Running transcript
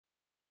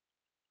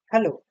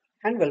Hello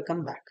and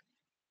welcome back.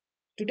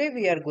 Today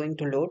we are going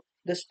to load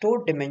the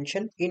stored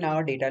dimension in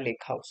our data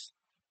lakehouse.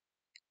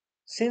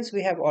 Since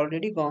we have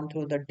already gone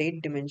through the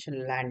date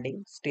dimension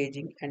landing,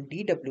 staging and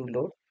DW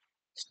load,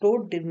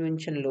 stored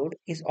dimension load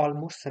is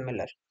almost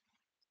similar.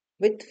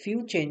 With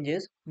few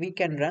changes, we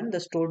can run the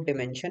stored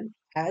dimension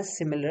as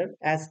similar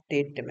as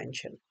date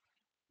dimension.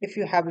 If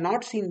you have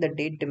not seen the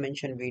date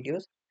dimension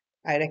videos,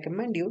 I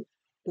recommend you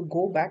to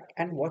go back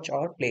and watch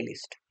our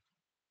playlist.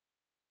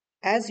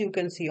 As you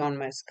can see on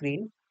my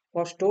screen,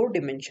 for store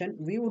dimension,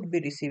 we would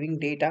be receiving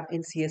data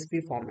in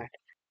CSV format.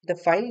 The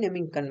file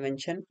naming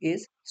convention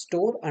is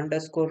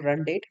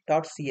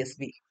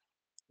store_runDate.csv.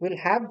 We'll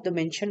have the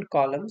mentioned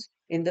columns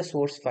in the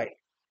source file.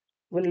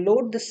 We'll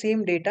load the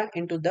same data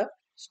into the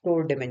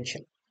store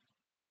dimension.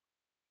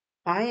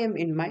 I am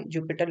in my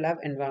Jupyter Lab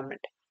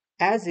environment.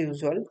 As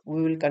usual,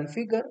 we will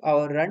configure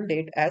our run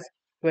date as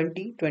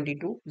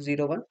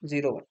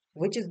 2022-0101,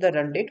 which is the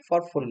run date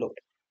for full load.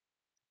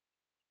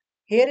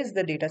 Here is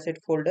the dataset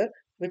folder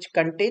which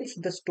contains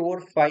the store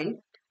file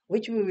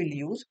which we will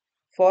use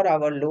for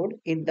our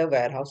load in the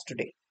warehouse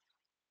today.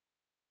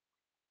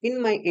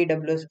 In my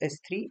AWS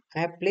S3, I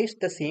have placed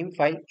the same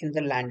file in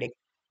the landing.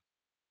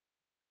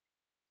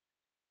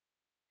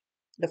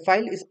 The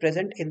file is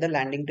present in the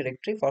landing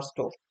directory for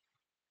store.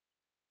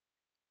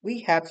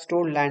 We have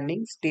store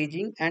landing,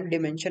 staging and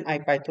dimension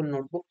IPython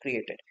notebook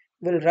created.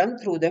 We'll run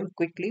through them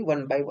quickly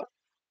one by one.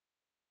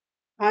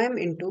 I am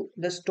into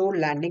the store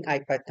landing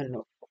IPython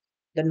notebook.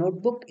 The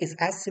notebook is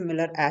as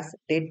similar as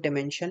date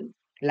dimension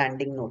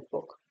landing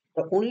notebook.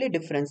 The only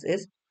difference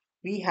is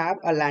we have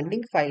a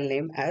landing file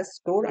name as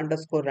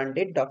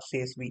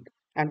store_runDate.csv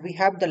and we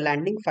have the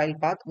landing file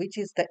path which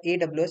is the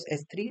AWS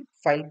S3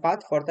 file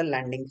path for the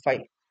landing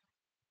file.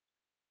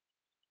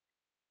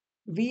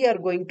 We are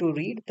going to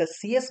read the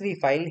CSV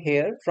file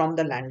here from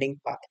the landing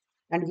path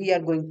and we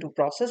are going to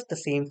process the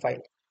same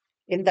file.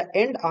 In the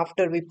end,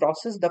 after we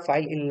process the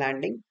file in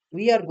landing,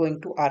 we are going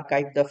to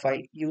archive the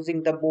file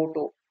using the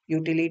Boto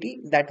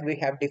utility that we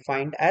have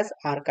defined as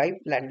archive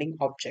landing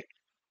object.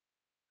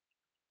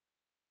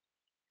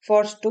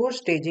 For store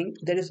staging,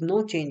 there is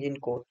no change in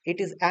code. It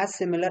is as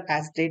similar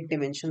as date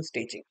dimension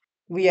staging.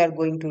 We are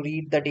going to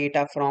read the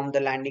data from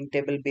the landing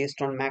table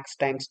based on max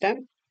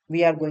timestamp.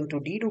 We are going to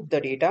dedupe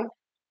the data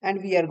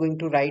and we are going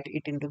to write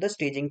it into the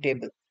staging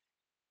table.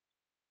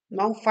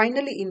 Now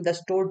finally in the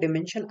store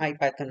dimension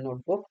IPython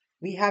notebook,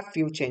 we have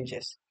few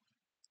changes.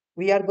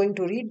 We are going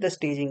to read the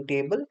staging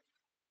table.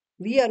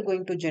 We are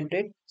going to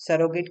generate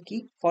surrogate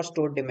key for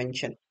stored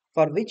dimension,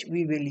 for which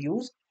we will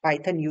use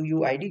Python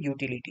UUID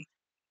utility,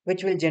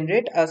 which will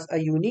generate us a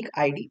unique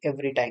ID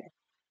every time.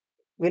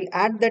 We'll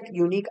add that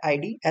unique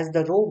ID as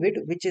the row width,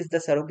 which is the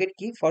surrogate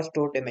key for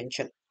stored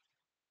dimension.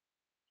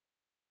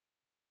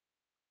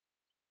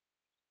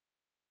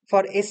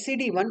 For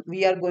SCD1,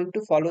 we are going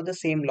to follow the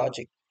same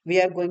logic.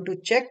 We are going to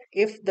check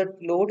if the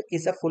load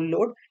is a full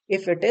load.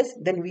 If it is,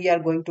 then we are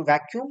going to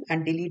vacuum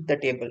and delete the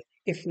table.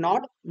 If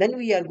not, then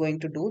we are going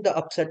to do the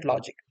upset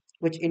logic,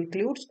 which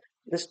includes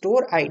the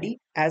store ID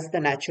as the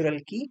natural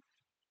key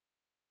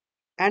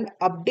and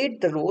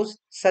update the rows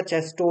such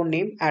as store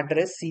name,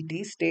 address,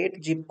 city,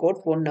 state, zip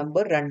code, phone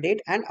number, run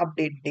date and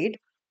update date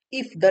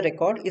if the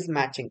record is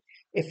matching.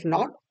 If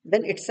not,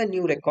 then it's a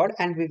new record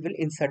and we will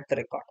insert the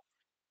record.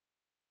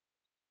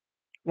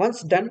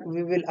 Once done,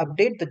 we will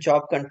update the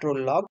job control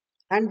log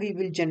and we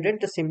will generate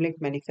the symlink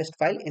manifest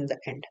file in the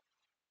end.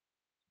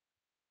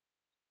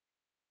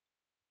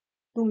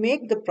 To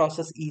make the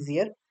process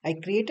easier, I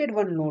created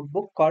one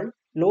notebook called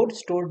load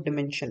stored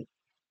dimension.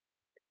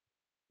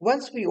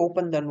 Once we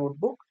open the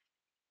notebook,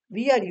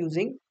 we are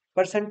using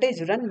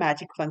 %run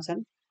magic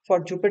function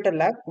for Jupyter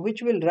Lab,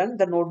 which will run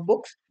the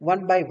notebooks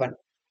one by one.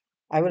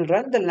 I will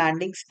run the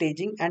landing,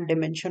 staging and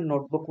dimension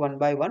notebook one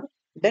by one.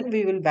 Then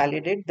we will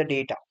validate the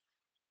data.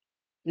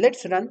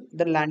 Let's run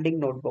the landing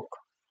notebook.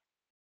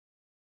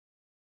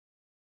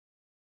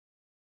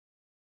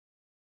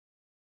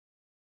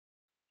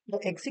 The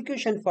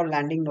execution for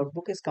landing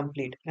notebook is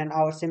complete and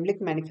our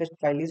symlink manifest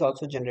file is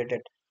also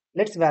generated.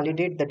 Let's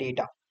validate the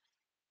data.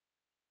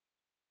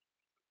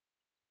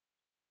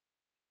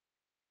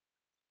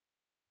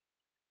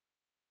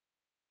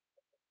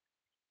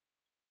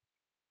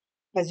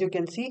 As you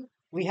can see,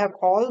 we have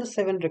all the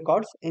 7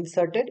 records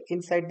inserted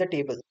inside the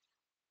table.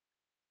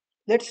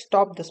 Let's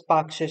stop the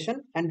Spark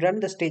session and run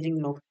the staging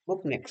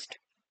notebook next.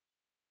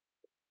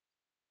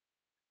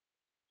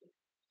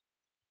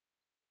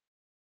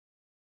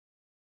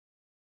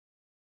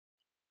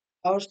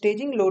 Our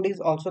staging load is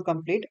also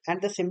complete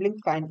and the symlink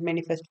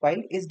manifest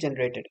file is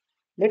generated.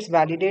 Let's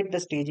validate the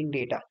staging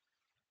data.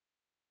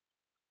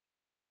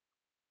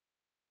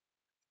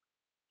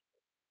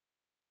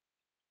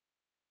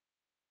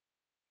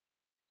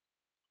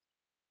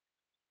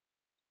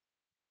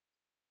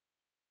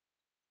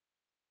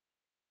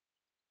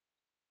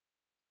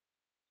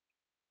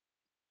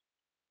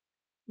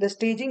 The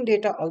staging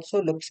data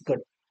also looks good.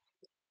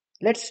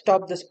 Let's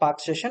stop the Spark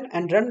session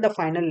and run the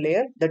final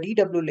layer, the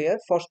DW layer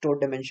for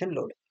stored dimension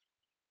load.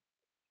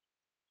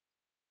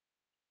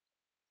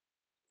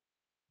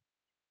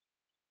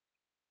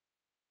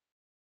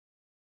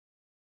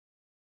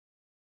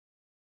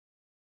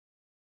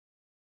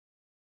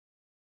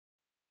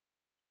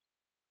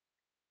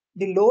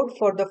 The load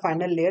for the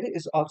final layer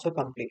is also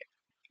complete.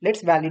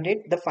 Let's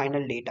validate the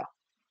final data.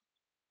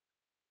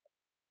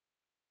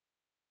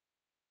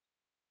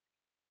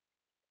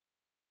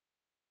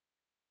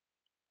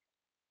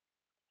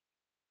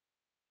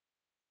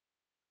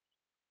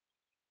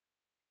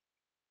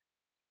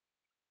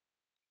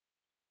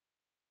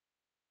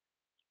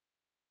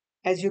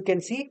 As you can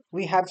see,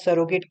 we have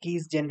surrogate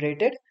keys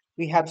generated.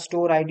 We have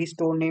store ID,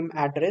 store name,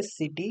 address,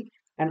 city,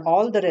 and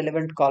all the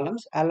relevant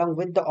columns along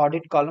with the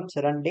audit columns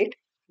run date,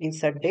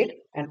 insert date,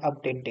 and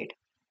update date.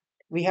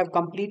 We have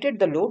completed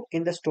the load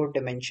in the stored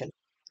dimension.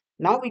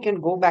 Now we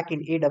can go back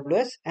in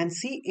AWS and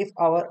see if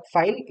our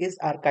file is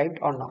archived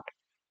or not.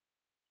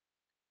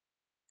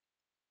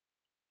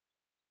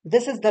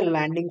 This is the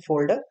landing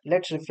folder.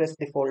 Let's refresh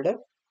the folder.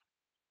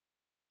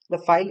 The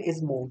file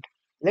is moved.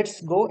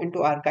 Let's go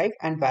into archive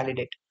and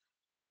validate.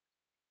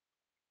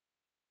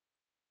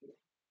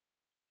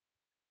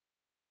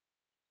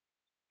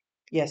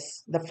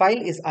 Yes, the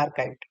file is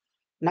archived.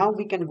 Now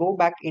we can go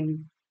back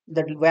in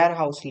the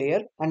warehouse layer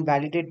and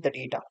validate the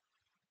data.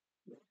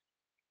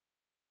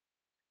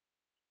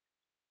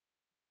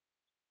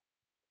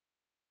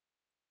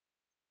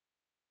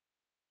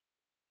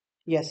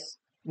 Yes,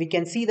 we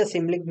can see the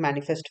Symlink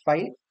manifest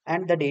file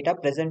and the data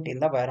present in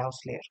the warehouse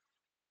layer.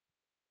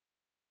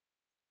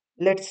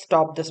 Let's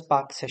stop the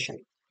Spark session.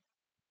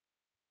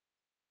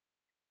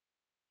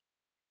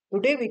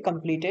 Today we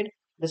completed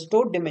the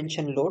stored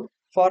dimension load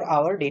for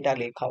our data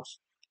lakehouse.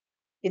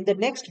 In the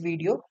next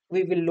video,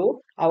 we will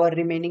load our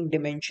remaining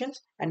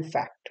dimensions and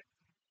fact.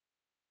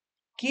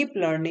 Keep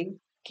learning,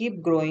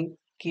 keep growing,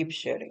 keep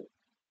sharing.